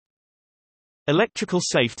Electrical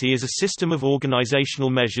safety is a system of organizational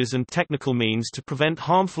measures and technical means to prevent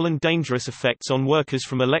harmful and dangerous effects on workers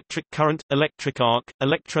from electric current, electric arc,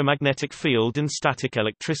 electromagnetic field and static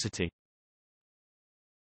electricity.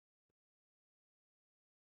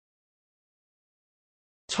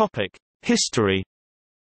 History.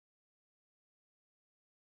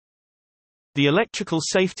 The electrical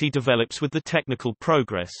safety develops with the technical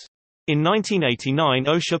progress. In 1989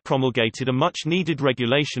 OSHA promulgated a much-needed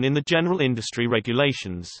regulation in the General Industry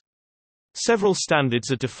Regulations. Several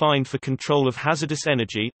standards are defined for control of hazardous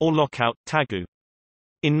energy, or lockout, TAGU.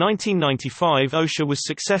 In 1995 OSHA was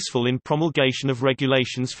successful in promulgation of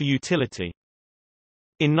regulations for utility.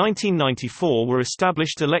 In 1994 were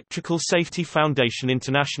established Electrical Safety Foundation,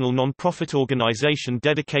 international non-profit organization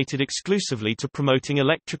dedicated exclusively to promoting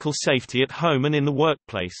electrical safety at home and in the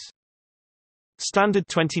workplace. Standard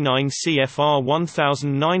 29 CFR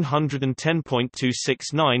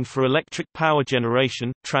 1910.269 for electric power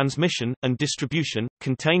generation, transmission, and distribution,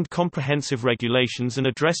 contained comprehensive regulations and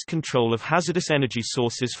addressed control of hazardous energy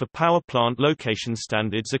sources for power plant location.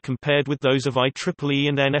 Standards are compared with those of IEEE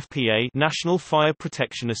and NFPA, National Fire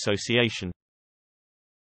Protection Association.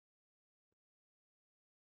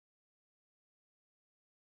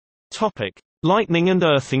 Topic: Lightning and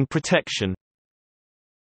earthing protection.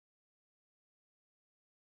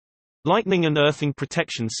 Lightning and earthing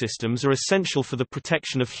protection systems are essential for the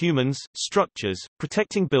protection of humans, structures,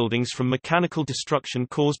 protecting buildings from mechanical destruction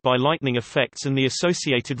caused by lightning effects and the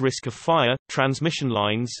associated risk of fire, transmission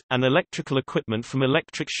lines, and electrical equipment from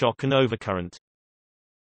electric shock and overcurrent.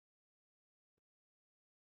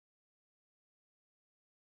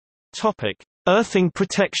 Topic: Earthing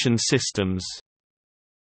protection systems.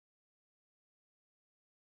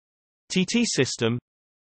 TT system,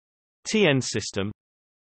 TN system,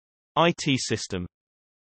 IT system.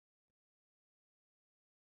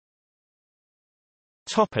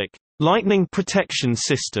 Topic: Lightning protection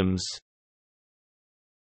systems.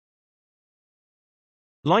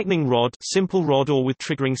 Lightning rod, simple rod or with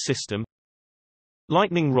triggering system.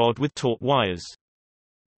 Lightning rod with taut wires.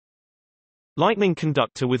 Lightning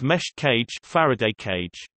conductor with meshed cage, Faraday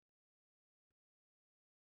cage.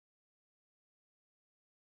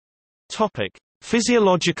 Topic: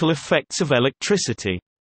 Physiological effects of electricity.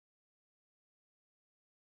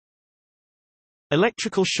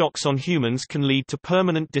 Electrical shocks on humans can lead to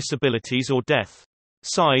permanent disabilities or death.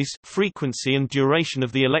 Size, frequency and duration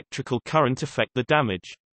of the electrical current affect the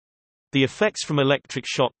damage. The effects from electric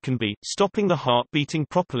shock can be, stopping the heart beating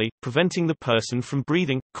properly, preventing the person from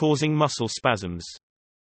breathing, causing muscle spasms.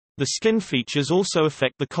 The skin features also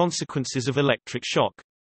affect the consequences of electric shock.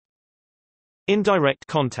 Indirect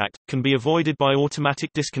contact can be avoided by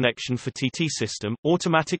automatic disconnection for TT system,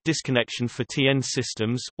 automatic disconnection for TN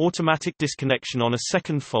systems, automatic disconnection on a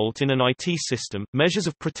second fault in an IT system, measures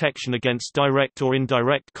of protection against direct or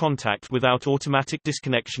indirect contact without automatic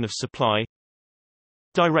disconnection of supply.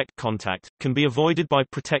 Direct contact can be avoided by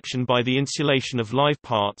protection by the insulation of live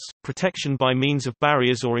parts, protection by means of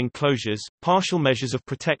barriers or enclosures, partial measures of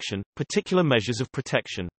protection, particular measures of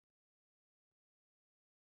protection.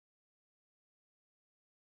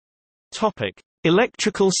 Topic: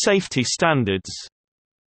 Electrical safety standards.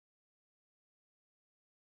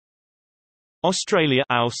 Australia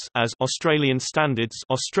AUS as Australian Standards,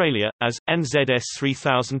 Australia as NZS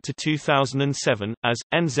 3000 to 2007 as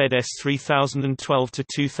NZS 3012 to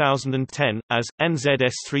 2010 as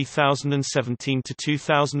NZS 3017 to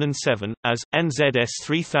 2007 as NZS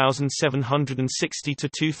 3760 to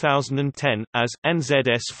 2010 as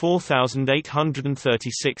NZS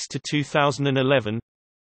 4836 to 2011.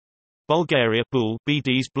 Bulgaria BUL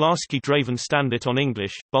BD's Blasky Draven Standard on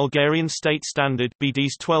English, Bulgarian State Standard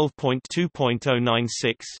BD's 12.2.096,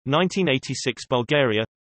 1986 Bulgaria.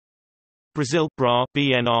 Brazil BRA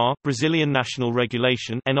BNR Brazilian National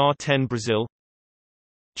Regulation NR10 Brazil.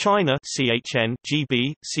 China CHN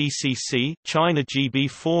GB CCC China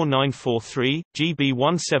GB 4943 GB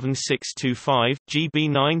 17625 GB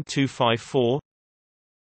 9254.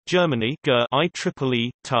 Germany IEEE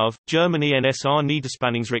TUV Germany NSR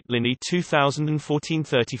Niederspannungsrichtlinie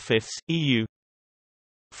 2014-35 EU.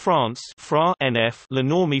 France FRA NF La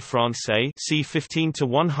Normie Française C15 to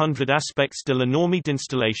 100 Aspects de la Normie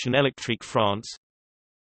d'installation électrique France.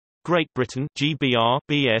 Great Britain GBR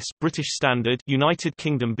BS British Standard United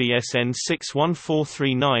Kingdom BSN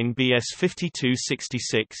 61439 BS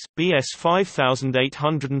 5266 BS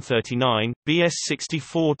 5839 BS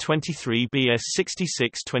 6423 BS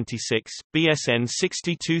 6626 BSN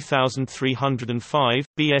 62305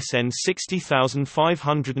 BSN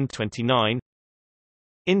 60529.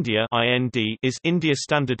 India is India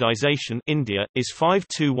standardization India is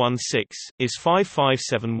 5216, is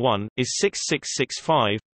 5571, is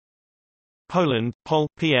 6665. Poland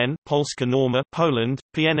PN Polska Norma Poland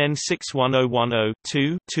PNN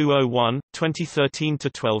 61010-2-201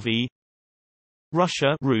 2013-12E.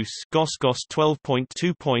 Russia GOS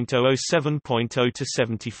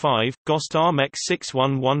 12.2.007.0-75 GOST RMEC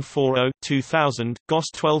 61140-2000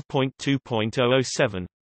 GOS 12.2.007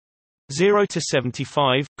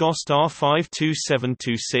 0-75 GOST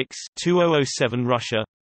R52726-2007 Russia.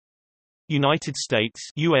 United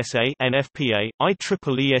States USA NFPA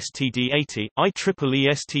IEEE STD 80 IEEE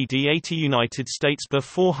STD 80 United States BR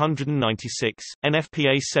 496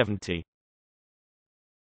 NFPA 70.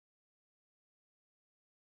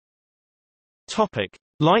 Topic: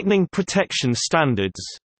 Lightning protection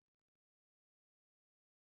standards.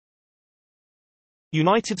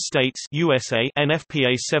 United States USA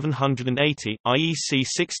NFPA 780 IEC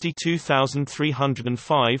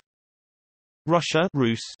 62305. Russia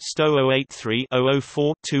STO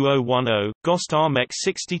 083-004-2010 GOST RMEC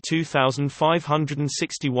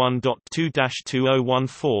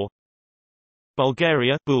 62561.2-2014.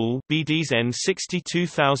 Bulgaria BDs N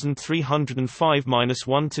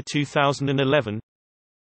 62305-1-2011.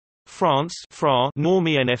 France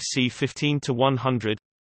Normie NFC 15-100.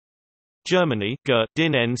 Germany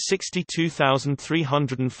DIN N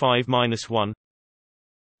 62305-1.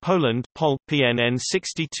 Poland PNN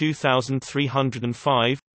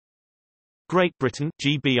 62305. Great Britain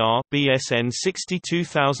GBR BSN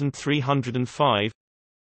 62305.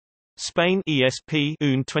 Spain ESP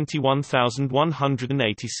UN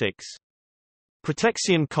 21186.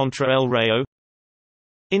 Protección contra el rayo.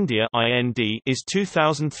 India is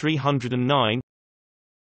 2309.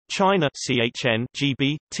 China CHN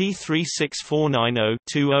GB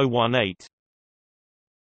T36490-2018.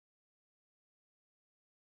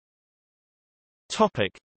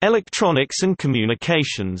 Topic: Electronics and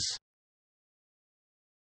communications.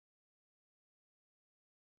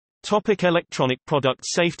 Topic: Electronic product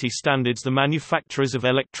safety standards. The manufacturers of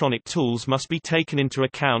electronic tools must be taken into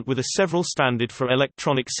account with a several standard for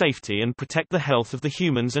electronic safety and protect the health of the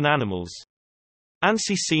humans and animals.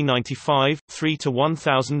 ANSI C95,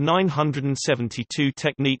 3-1972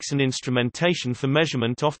 Techniques and instrumentation for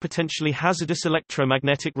measurement of potentially hazardous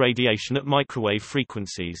electromagnetic radiation at microwave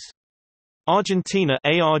frequencies. Argentina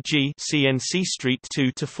ARG CNC Street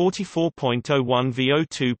 2-44.01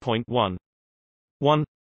 VO2.1. 1.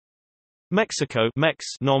 Mexico MEX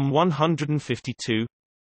NOM 152.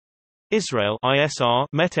 Israel ISR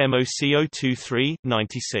MET MOC 023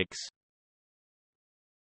 96.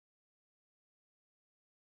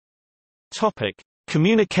 Topic: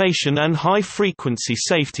 Communication and high frequency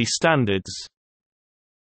safety standards.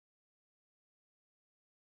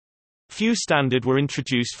 Few standard were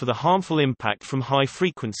introduced for the harmful impact from high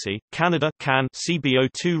frequency. Canada CAN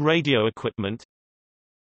CB02 radio equipment.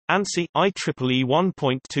 ANSI IEEE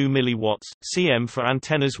 1.2 mW cm for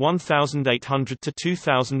antennas 1800 to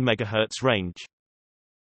 2000 MHz range.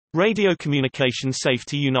 Radio Communication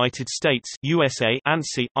Safety United States USA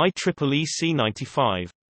ANSI IEEE C95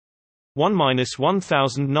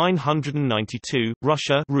 1-1992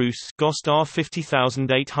 Russia GOST R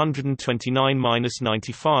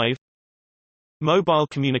 50829-95. Mobile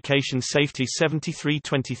Communication Safety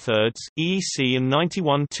 73/23 EEC and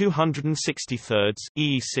 91/263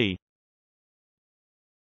 EEC.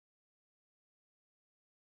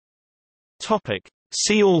 Topic: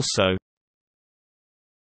 See also.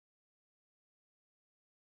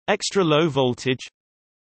 Extra low voltage.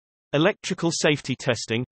 Electrical safety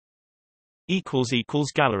testing.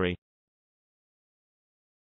 Gallery